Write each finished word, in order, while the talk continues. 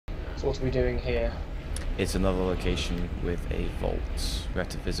So what are we doing here? It's another location with a vault. We have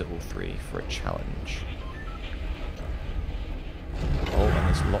to visit all three for a challenge. Oh, and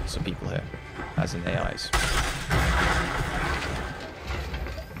there's lots of people here, as in AIs.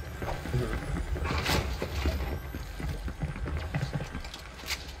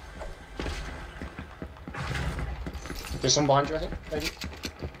 There's some behind you, I think, maybe?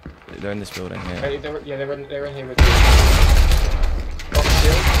 They're in this building here. They're in here with you. Got the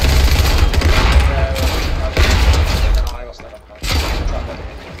shield. I lost that up.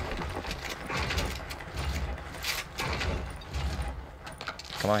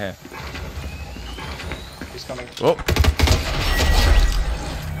 Come on here. He's coming. Oh!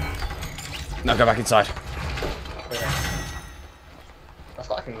 Now go back inside. Okay. I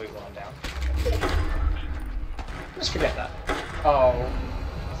thought I can move while I'm down. Let's forget that. Oh.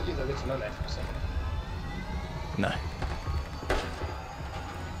 I thought you were looking on there for a second. No.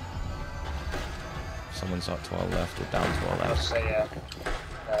 Someone's up to our left or down to our I'll left. just say, yeah.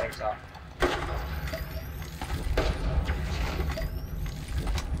 I think so.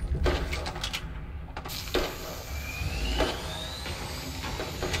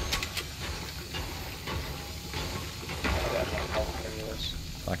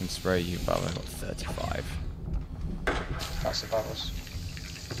 I can spray you, but I've got 35. That's above us.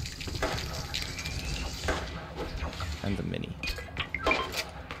 And the mini.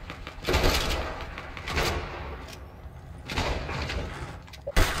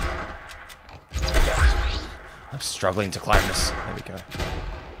 I'm struggling to climb this. There we go.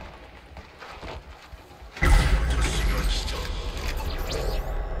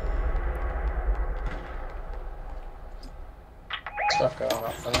 Stuff going on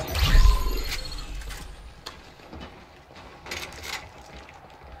up there.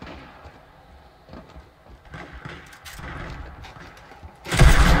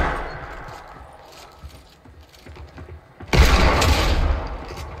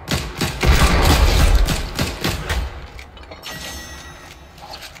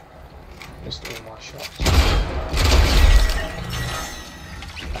 Just all my shots.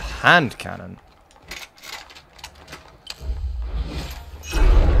 A hand cannon.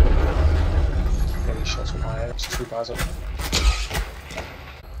 Getting shots with my air. It's 2 guys up.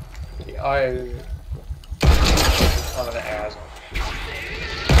 The eye. Oh, no, the air as well.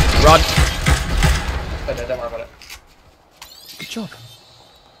 Run! But no, don't worry about it. Good job.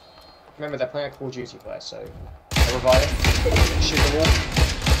 Remember, they're playing a Call of Duty player, so they're reviving. Shoot the wall.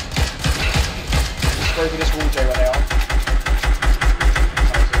 Just go through this wall, Jay, where they are.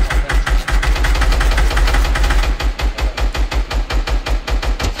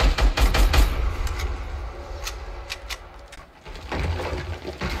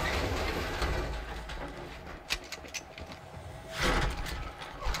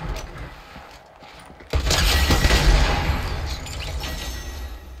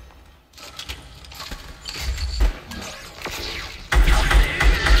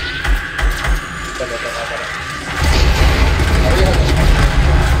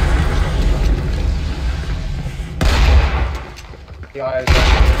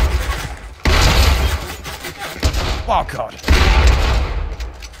 Oh god.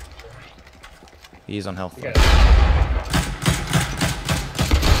 He is on health.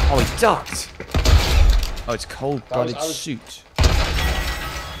 Oh, he ducked. Oh, it's cold-blooded suit.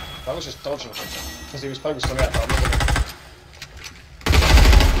 That was just dodging him because he was focused on that. But I'm not gonna...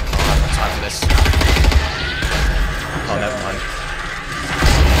 I have no time for this. Oh, never mind.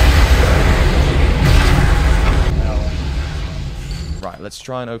 Right, let's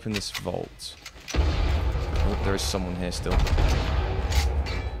try and open this vault. Oh, there is someone here still.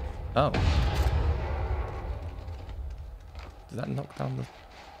 Oh. Did that knock down the...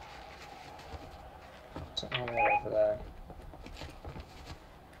 Something over there.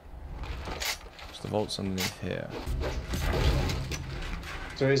 The vault's underneath here.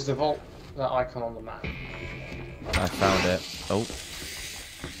 So is the vault that icon on the map? I found it. Oh.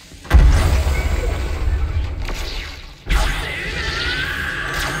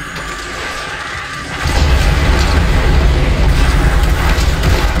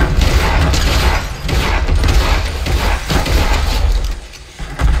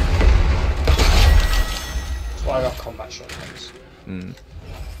 That's why I got combat shotguns. Hmm.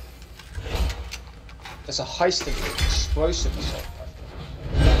 There's a heisting explosive assault rifle.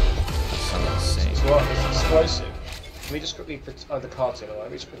 That's insane. It's what? It's explosive. Can we just quickly put the cards in? Or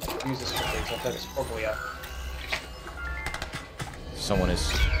we just use this quickly? So I think it's probably a. Someone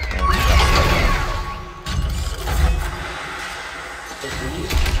is.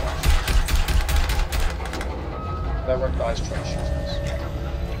 There were guys trying to shoot us.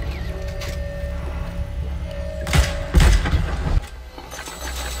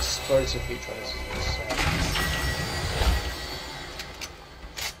 explosive feature on this is insane.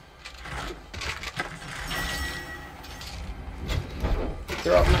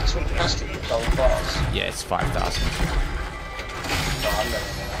 You're at maximum capacity with gold bars. Yeah, it's 5,000. No, I'm never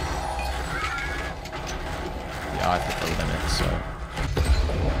gonna. Yeah, I hit the limit, so...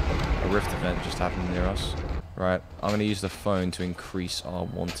 A rift event just happened near us. Right, I'm going to use the phone to increase our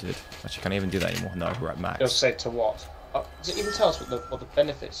wanted. Actually, can I even do that anymore? No, we're at max. You'll say to what? Does it even tell us what the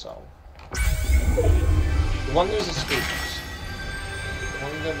benefits are? The one that is a speakers. The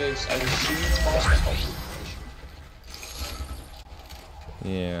one that is a machine task.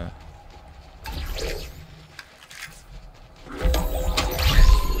 Yeah.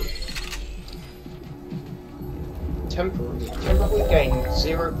 Temporarily gain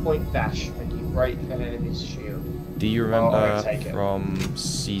 0-point dash when you break an enemy's shield. Do you remember take it. from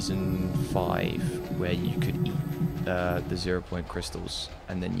Season 5 where you could eat the 0-point crystals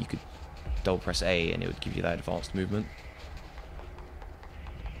and then you could double press A and it would give you that advanced movement?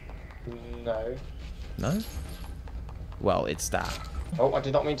 No. No? Well, it's that. Oh, I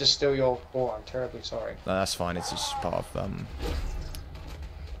did not mean to steal your ball. I'm terribly sorry. No, that's fine. It's just part of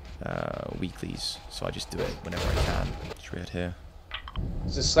weeklies, so I just do it whenever I can. Just read here.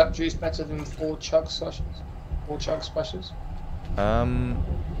 Is the slap juice better than 4 chug splashes? 4 chug splashes?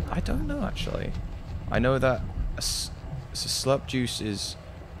 I don't know actually. I know that slurp juice is.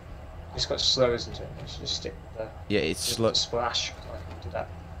 It's got slow, isn't it? Let's just stick with the. Yeah, it's slow. Splash. I can do that.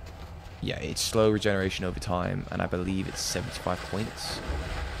 Yeah, it's slow regeneration over time, and I believe it's 75 points.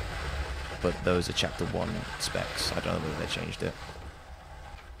 But those are Chapter 1 specs. I don't know whether they changed it.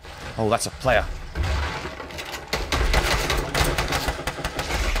 Oh, that's a player.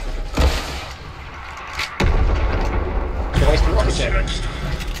 You're wasting rocket ship.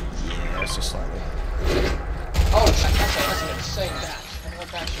 Yeah, it's just slightly. Oh, that's an insane dash. What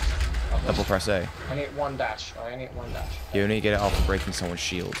dash? Double press A. I need 1 dash. I only need 1 dash. You only get it after breaking someone's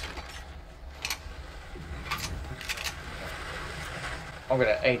shield. I'm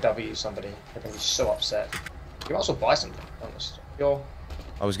gonna AW somebody. They're gonna be so upset. You might as well buy something, honest.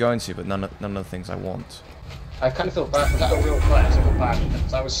 I was going to, but none of the things I want. I kind of feel bad. Was that a real player? I feel bad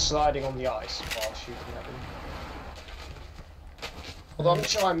because I was sliding on the ice while shooting at them. Although I'm not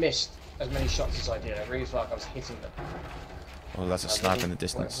sure I missed as many shots as I did. I really feel like I was hitting them. Oh, that's a sniper in the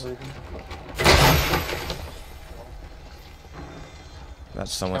distance.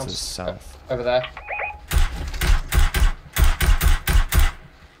 That's someone to the south. Over there.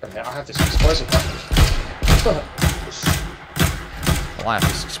 I have this explosive weapon. Oh, I have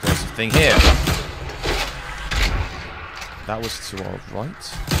this explosive thing here. That was to our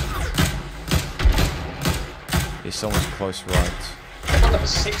right. Is someone's close right? I'm on level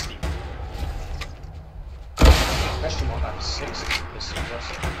 60. Question mark level 60. This is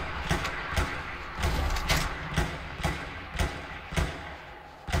impressive.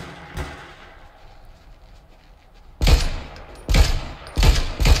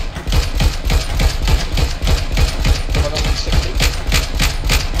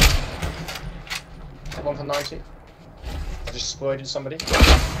 One for 90. I just exploded somebody.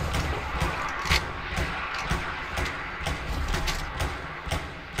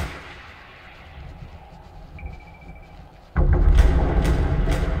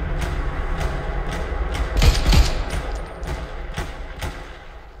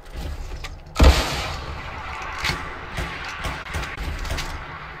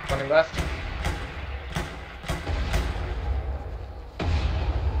 Running left.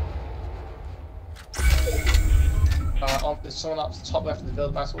 There's someone up to the top left of the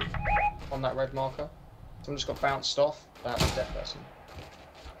build battle on that red marker. Someone just got bounced off. That's a dead person.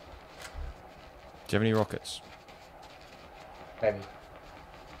 Do you have any rockets? Maybe.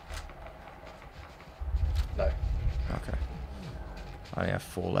 No. Okay. I only have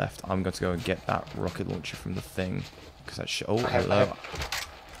 4 left. I'm going to go and get that rocket launcher from the thing. Because that oh, hello.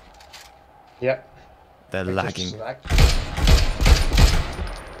 Yep. They're lagging.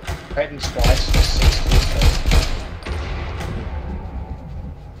 Hit him twice. 60.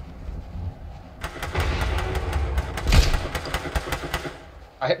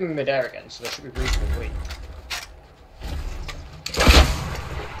 I hit them in mid-air again, so they should be reasonably weak.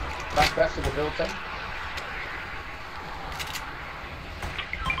 Back left of the build then.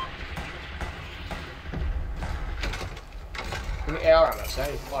 Give me AR ammo, so I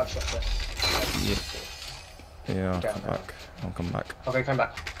need 5 shots left. Yeah, I'll come back. I'll come back. Okay, come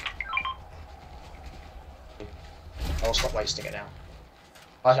back. I'll stop wasting it now.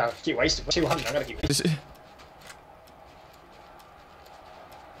 I'll keep wasting 200, I'm gonna keep wasting.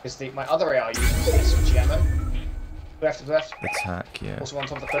 Because my other AR uses SMG ammo. Left. Attack, yeah. Also on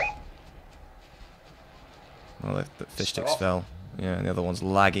top of the cliff. Oh, the fish Still sticks off. fell. Yeah, and the other one's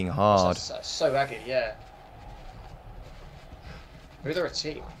lagging hard. That's so aggy, yeah. Maybe they're a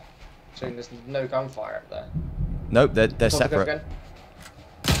team. So there's no gunfire up there. Nope, they're Top of the separate. again.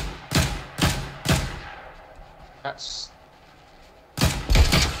 That's...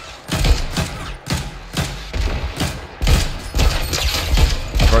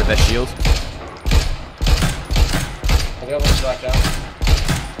 I broke their shield. And the other one's back down.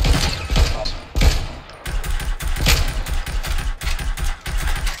 Awesome.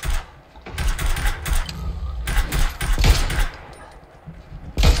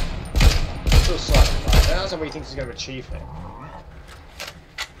 Still slightly right. That's what he thinks he's going to achieve here.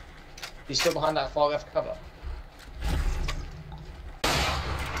 He's still behind that far left cover.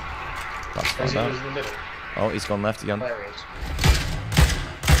 That's Or is he fine in the middle? Oh, he's gone left again. There he is.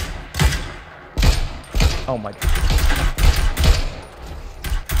 Oh my.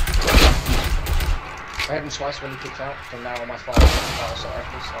 I hit him twice when he kicked out, so now on my fire sorry.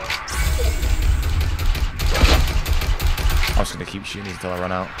 I was going to keep shooting until I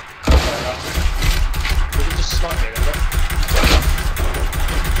run out. Fair enough. We can just snipe here, remember?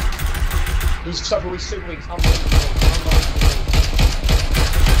 He's super weak, super weak. Unbelievable.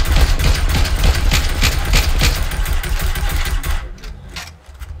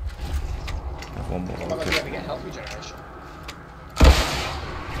 One more. I'm not going to get health regeneration.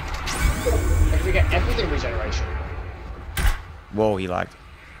 If we get everything regeneration. Whoa, he lagged.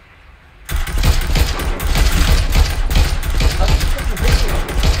 I'm fucking hitting him.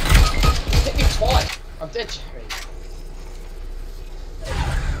 He's hit me twice. I'm dead, Jerry.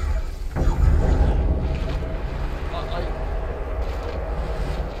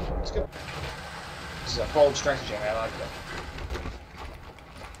 It's good. This is a bold strategy, I like it.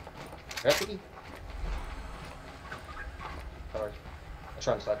 Ready? Sorry. I'll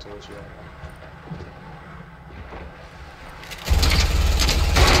try and slide towards you.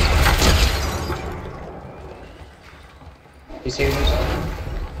 He's hitting himself.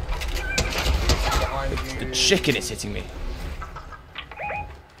 Behind you. The chicken is hitting me.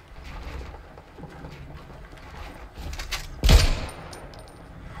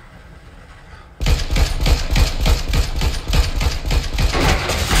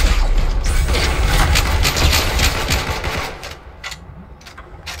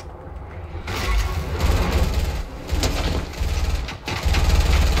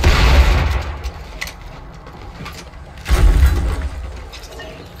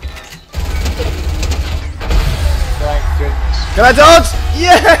 Thank goodness. Can I dodge?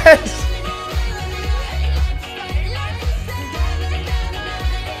 Yes!